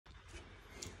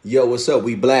Yo, what's up?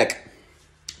 We black.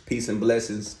 Peace and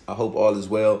blessings. I hope all is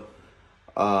well.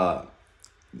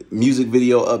 Music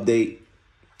video update.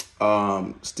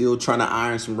 Still trying to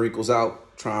iron some wrinkles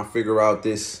out. Trying to figure out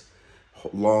this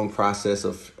long process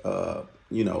of,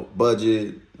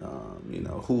 budget,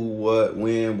 who, what,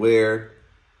 when, where,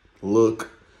 look,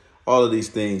 all of these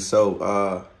things.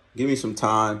 So give me some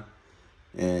time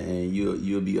and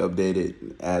you'll be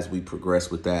updated as we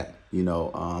progress with that.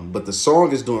 But the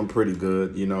song is doing pretty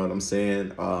good. You know what I'm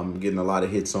saying? Getting a lot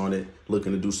of hits on it,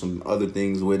 looking to do some other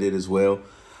things with it as well.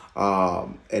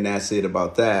 And that's it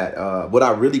about that. What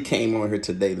I really came on here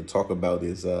today to talk about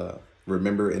is,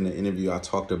 remember in the interview, I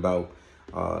talked about,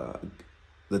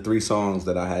 the 3 songs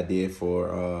that I had did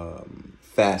for,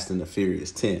 Fast and the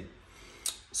Furious 10.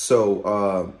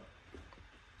 So,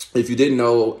 if you didn't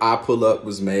know, I Pull Up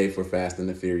was made for Fast and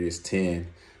the Furious 10.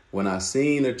 When I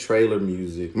seen the trailer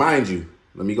music, mind you,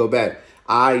 let me go back.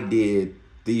 I did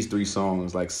these 3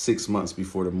 songs like 6 months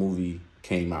before the movie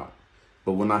came out.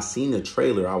 But when I seen the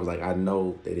trailer, I was like, I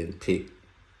know they didn't pick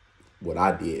what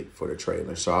I did for the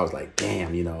trailer. So I was like,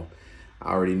 damn, I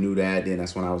already knew that. Then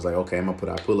that's when I was like, okay, I'm going to put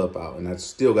I Pull Up out. And I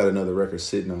still got another record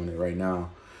sitting on it right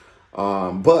now.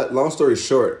 But long story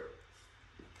short,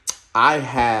 I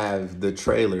have the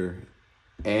trailer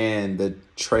and the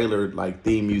trailer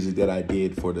theme music that I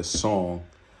did for the song.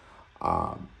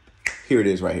 Here it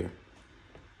is right here.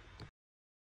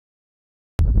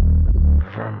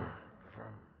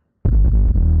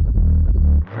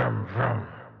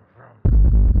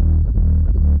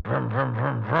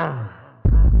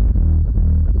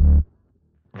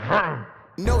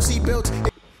 No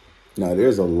seatbelts. Now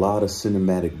there's a lot of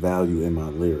cinematic value in my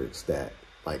lyrics that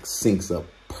syncs up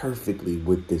perfectly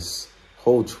with this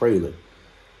whole trailer.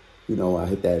 I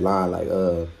hit that line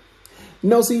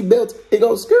no seatbelts, it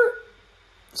goes skirt,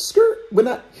 skirt. When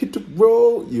I hit the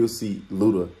road, you'll see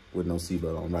Luda with no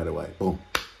seatbelt on right away. Boom.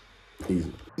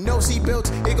 Easy. No seatbelts,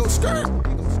 it goes skirt,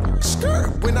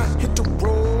 skirt. When I hit the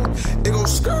road, it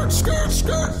goes skirt, skirt,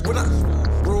 skirt. When I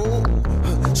roll,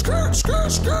 skirt, skirt,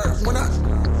 skirt. When I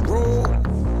roll,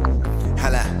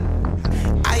 holla.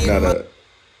 Now the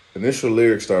initial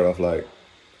lyrics start off like,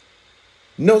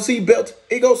 no seatbelts,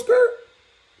 it goes skirt,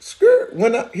 skirt.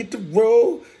 When I hit the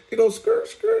road, it goes skirt,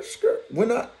 skirt, skirt.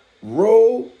 When I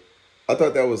roll, I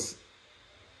thought that was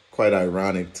quite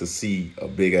ironic to see a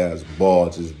big ass ball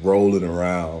just rolling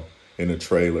around in a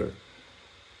trailer.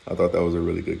 I thought that was a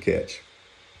really good catch.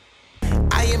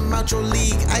 I am out your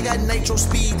league, I got nitro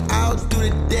speed. I'll do the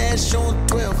dash on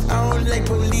 12. I don't like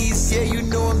police, yeah,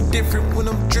 I'm different when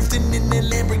I'm drifting in the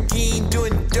Lamborghini,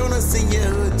 doing donuts in your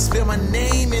hood. Spell my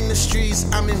name in the streets,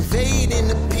 I'm invading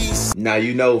the peace. Now,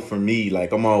 for me,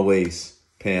 I'm always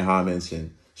paying homage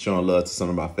and showing love to some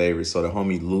of my favorites. So the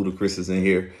homie Ludacris is in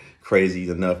here, crazy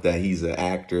enough that he's an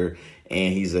actor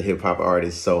and he's a hip hop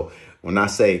artist. So when I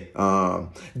say,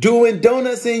 doing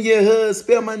donuts in your hood,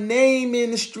 spell my name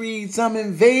in the streets, I'm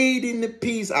invading the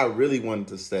peace, I really wanted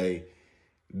to say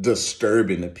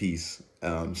disturbing the peace.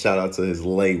 Shout out to his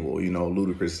label,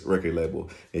 Ludacris record label.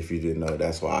 If you didn't know,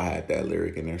 that's why I had that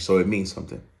lyric in there. So it means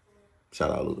something.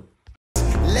 Shout out, Luda.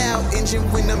 Loud engine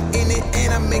when I'm in it,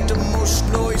 and I make the most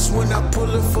noise when I pull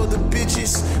it for the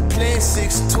bitches. Playing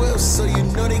 612, so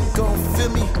they gon' feel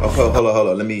me. Okay, hold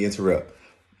on. Let me interrupt.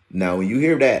 Now, when you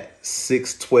hear that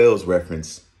 612's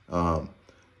reference,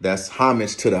 that's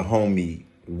homage to the homie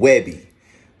Webby.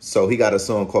 So he got a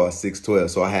song called 612.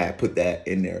 So I had put that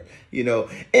in there,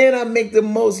 And I make the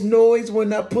most noise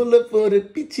when I pull up for the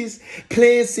bitches.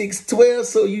 Playing 612,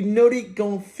 so they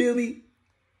gon' feel me.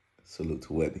 Salute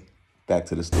to Webby. Back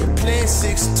to the story. Playing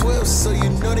 612, so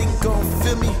they gon'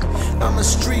 feel me. I'm a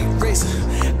street racer,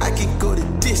 I can go the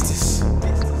distance.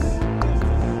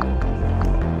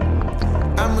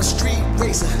 I'm a street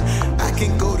racer, I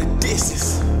can go the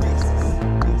distance.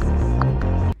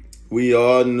 We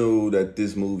all knew that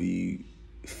this movie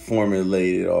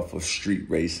formulated off of street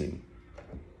racing.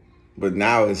 But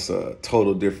now it's a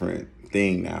total different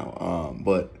thing now.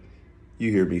 But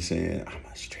you hear me saying, I'm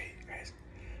a street racer,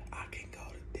 I can go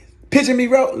to this. Picture me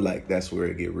roll. That's where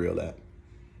it get real at.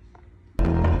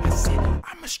 I said,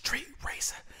 I'm a street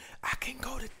racer, I can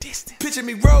go the distance. Picture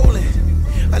me rolling,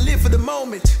 I live for the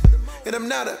moment. And I'm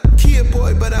not a kid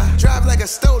boy, but I drive like I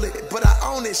stole it, but I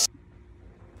own it.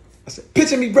 I said,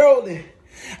 picture me rolling.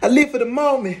 I live for the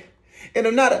moment. And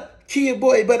I'm not a kid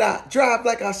boy, but I drive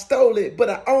like I stole it, but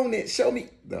I own it. Show me.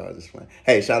 No, just playing.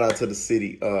 Hey, shout out to the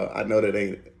city. I know that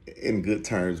ain't in good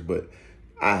terms, but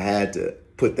I had to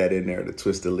put that in there to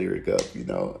twist the lyric up, You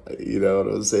know what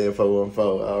I'm saying?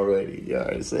 414 already. You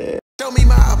already said. Show me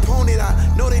my opponent. it.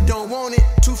 I know they don't want it.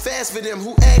 Too fast for them.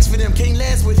 Who asked for them? Can't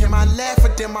last with him. I laugh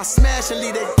at them. I smash and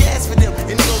leave that gas for them.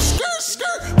 And it goes skirt,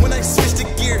 skirt when I switch the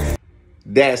gear.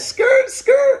 That skirt,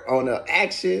 skirt on the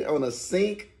action, on the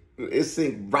sync. It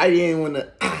sync right in when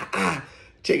the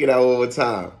Check it out one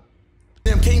time.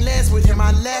 Them can't last with him.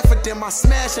 I laugh at them. I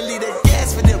smash and leave that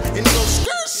gas for them. And it goes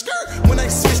skirt, skirt when I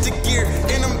switch the gear.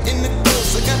 And I'm in the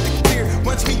ghost. I got the clear.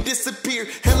 Watch me disappear.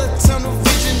 Hella tunnel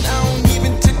vision. I don't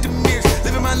even check the mirrors.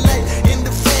 Living my life in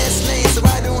the fast lane, so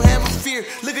I don't have a fear.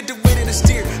 Look at the way that I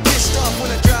steer. Pissed off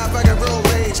when I drive. I got road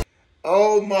rage.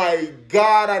 Oh my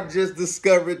God! I just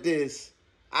discovered this.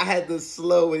 I had to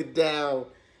slow it down.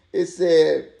 It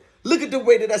said, "Look at the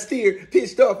way that I steer.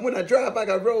 Pissed off when I drive. I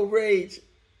got road rage."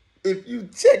 If you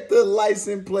check the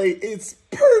license plate, it's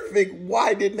perfect.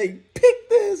 Why didn't they pick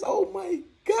this? Oh my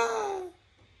God.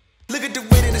 Look at the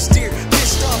way that I steer.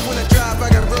 Pissed off when I drive, I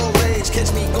got road rage.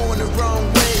 Catch me going the wrong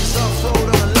ways. Off-road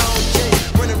on a long day.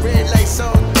 Running red lights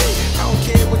all day. I don't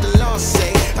care what the law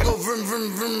say. I go vroom,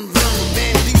 vroom, vroom, vroom.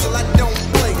 Van Diesel, I don't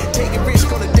play. Take a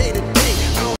risk on a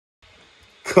day-to-day.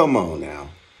 Come on now.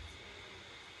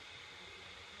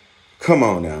 Come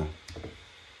on now.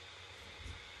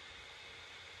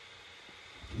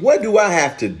 What do I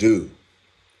have to do?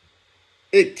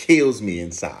 It kills me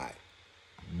inside.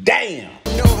 Damn.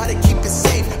 Know how to keep it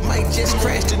safe. Might just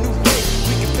crash the new way.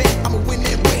 We can bet I'ma win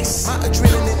that race. My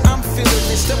adrenaline, I'm feeling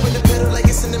it. Step in the pedal like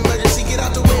it's an emergency. Get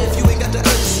out the way if you ain't got the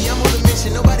urgency. I'm on a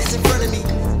mission. Nobody's in front of me.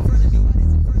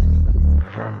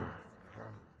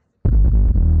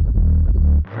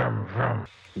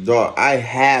 Dog, I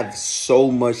have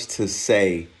so much to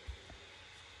say.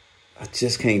 I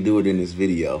just can't do it in this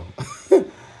video.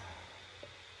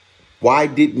 Why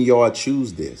didn't y'all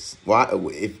choose this? Why,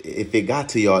 if it got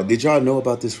to y'all, did y'all know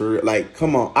about this for real? Like,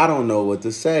 come on, I don't know what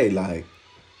to say. Like,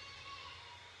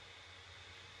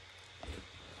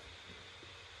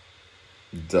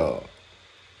 dog,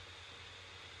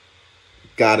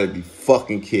 gotta be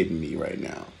fucking kidding me right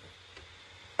now.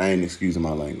 I ain't excusing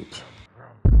my language.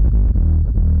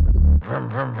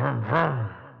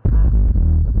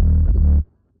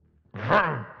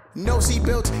 No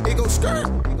seatbelts, it goes skirt,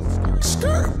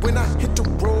 skirt when I hit the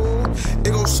road.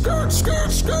 It goes skirt,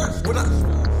 skirt, skirt when I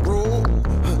roll.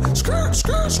 Skirt,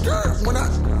 skirt, skirt when I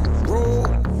roll.